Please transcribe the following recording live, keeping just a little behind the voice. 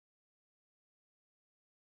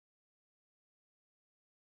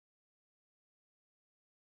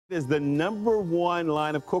Is the #1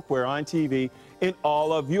 line of cookware on TV in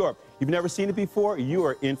all of Europe. You've never seen it before? You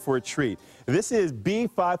are in for a treat. This is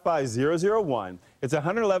B55001. It's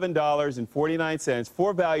 $111.49.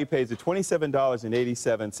 For value pays at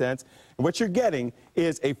 $27.87. And what you're getting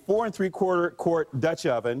is a 4 3/4 quart Dutch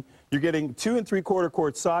oven. You're getting 2 3/4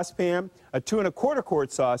 quart saucepan, a 2 1/4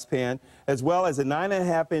 quart saucepan, as well as a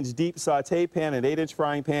 9.5-inch deep saute pan, an 8-inch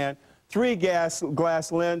frying pan, 3 glass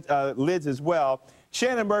lids as well.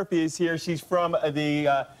 Shannon Murphy is here. She's from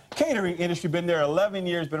the catering industry, been there 11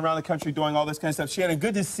 years, been around the country doing all this kind of stuff. Shannon,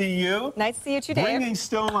 good to see you. Nice to see you too, Dave. Bringing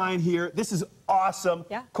Stoneline here. This is awesome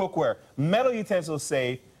cookware. Metal utensil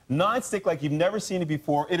safe, non-stick like you've never seen it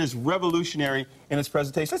before. It is revolutionary in its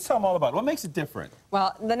presentation. Let's tell them all about it. What makes it different?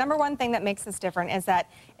 Well, the #1 thing that makes this different is that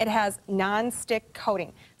it has non-stick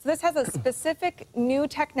coating. So this has a specific new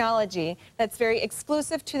technology that's very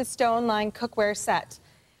exclusive to the Stoneline cookware set.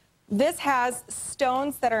 This has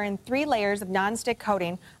stones that are in 3 layers of non-stick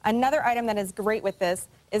coating. Another item that is great with this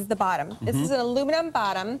is the bottom. This is an aluminum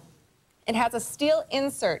bottom. It has a steel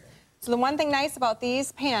insert. So the one thing nice about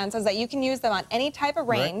these pans is that you can use them on any type of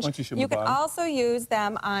range. You can also use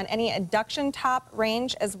them on any induction top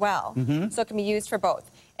range as well. So it can be used for both.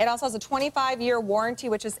 It also has a 25-year warranty,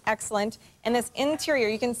 which is excellent. And this interior,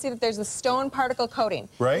 you can see that there's a stone particle coating.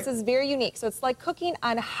 This is very unique. So it's like cooking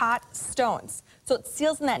on hot stones. So it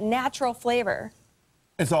seals in that natural flavor.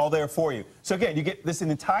 It's all there for you. So again, you get this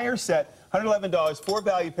entire set, $111. For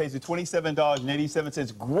value pays at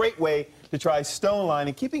 $27.87. Great way to try Stoneline.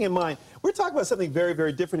 And keeping in mind, we're talking about something very,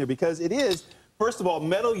 very different here because it is, first of all,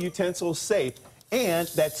 metal utensil safe. And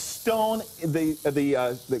that stone,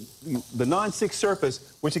 the non-stick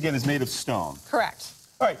surface, which again is made of stone. Correct.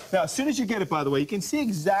 All right, now as soon as you get it, by the way, you can see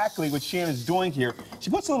exactly what Shannon's doing here.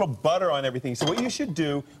 She puts a little butter on everything. So what you should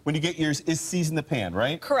do when you get yours is season the pan,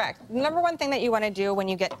 right? Correct. The #1 thing that you want to do when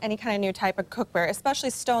you get any kind of new type of cookware,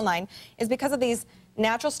 especially Stoneline, is because of these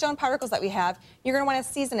natural stone particles that we have, you're going to want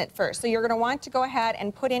to season it first. So you're going to want to go ahead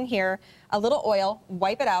and put in here a little oil,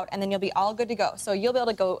 wipe it out, and then you'll be all good to go. So you'll be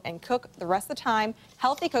able to go and cook the rest of the time,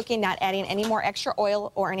 healthy cooking, not adding any more extra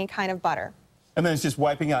oil or any kind of butter. And then it's just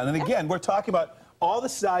wiping out. And then again, we're talking about all the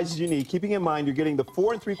sizes you need. Keeping in mind, you're getting the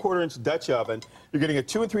 4 3/4-inch Dutch oven. You're getting a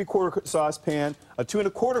 2 3/4 saucepan, a 2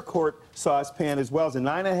 1/4 quart saucepan, as well as a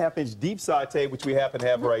 9.5-inch deep saute, which we happen to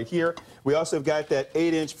have right here. We also have got that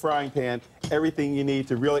 8-inch frying pan. Everything you need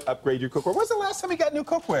to really upgrade your cookware. When's the last time you got new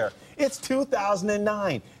cookware? It's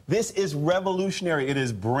 2009. This is revolutionary. It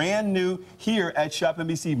is brand new here at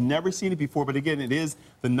ShopNBC. You've never seen it before, but again, it is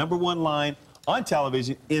the #1 line on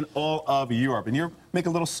television in all of Europe. And you're making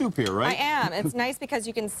a little soup here, right? I am. It's nice because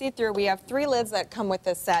you can see through. We have 3 lids that come with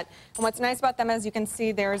this set. And what's nice about them is you can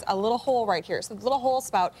see there's a little hole right here. So the little hole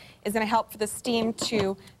spout is going to help for the steam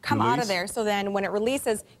to come out of there. So then when it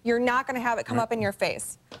releases, you're not going to have it come up in your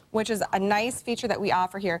face, which is a nice feature that we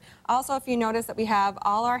offer here. Also, if you notice that we have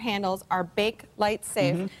all our handles are bake light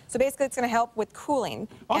safe. So basically it's going to help with cooling.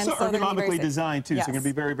 Also ergonomically designed too, so you're going to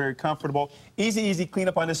be very, very comfortable. Easy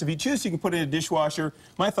cleanup on this. If you choose, you can put it in a dishwasher.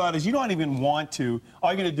 My thought is you don't even want to.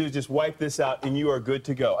 All you're going to do is just wipe this out and you are good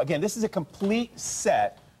to go. Again, this is a complete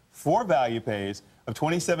set for value pays of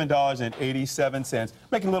 $27.87.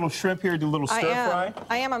 Making a little shrimp here, do a little stir fry.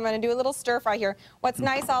 I am. I'm going to do a little stir fry here. What's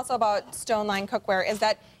nice also about Stoneline cookware is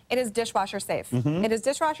that it is dishwasher safe. It is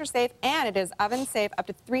dishwasher safe and it is oven safe up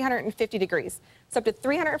to 350 degrees. So up to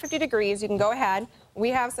 350 degrees, you can go ahead.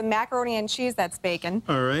 We have some macaroni and cheese that's baking.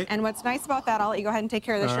 All right. And what's nice about that, I'll let you go ahead and take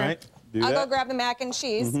care of the shrimp. I'll go grab the mac and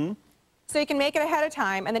cheese. So you can make it ahead of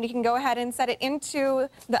time, and then you can go ahead and set it into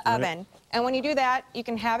the oven. And when you do that, you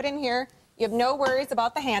can have it in here. You have no worries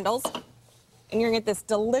about the handles. And you're going to get this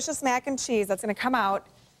delicious mac and cheese that's going to come out,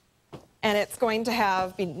 and it's going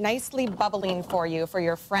to be nicely bubbling for you, for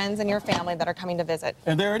your friends and your family that are coming to visit.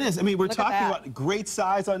 And there it is. I mean, we're talking about great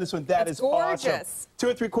size on this one. That is gorgeous.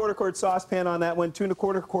 Awesome. 2 3/4 quart saucepan on that one, 2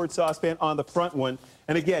 1/4 quart saucepan on the front one.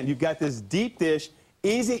 And again, you've got this deep dish,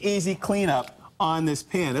 easy cleanup on this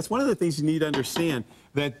pan. That's one of the things you need to understand,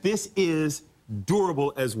 that this is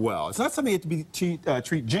durable as well. It's not something you have to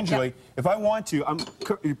treat gingerly. If I want to, I'm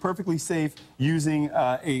perfectly safe using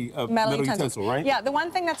a metal utensil, right? Yeah, the one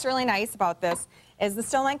thing that's really nice about this is the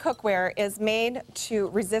Stoneline cookware is made to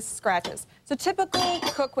resist scratches. So typical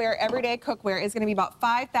cookware, everyday cookware, is going to be about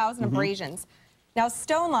 5,000 abrasions. Now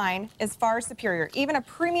Stoneline is far superior. Even a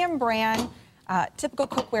premium brand typical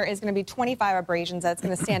cookware is going to be 25 abrasions that it's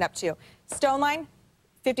going to stand up to. Stoneline,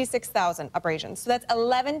 56,000 abrasions. So that's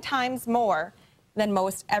 11 times more than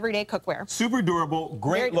most everyday cookware. Super durable,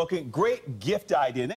 great looking, great gift idea.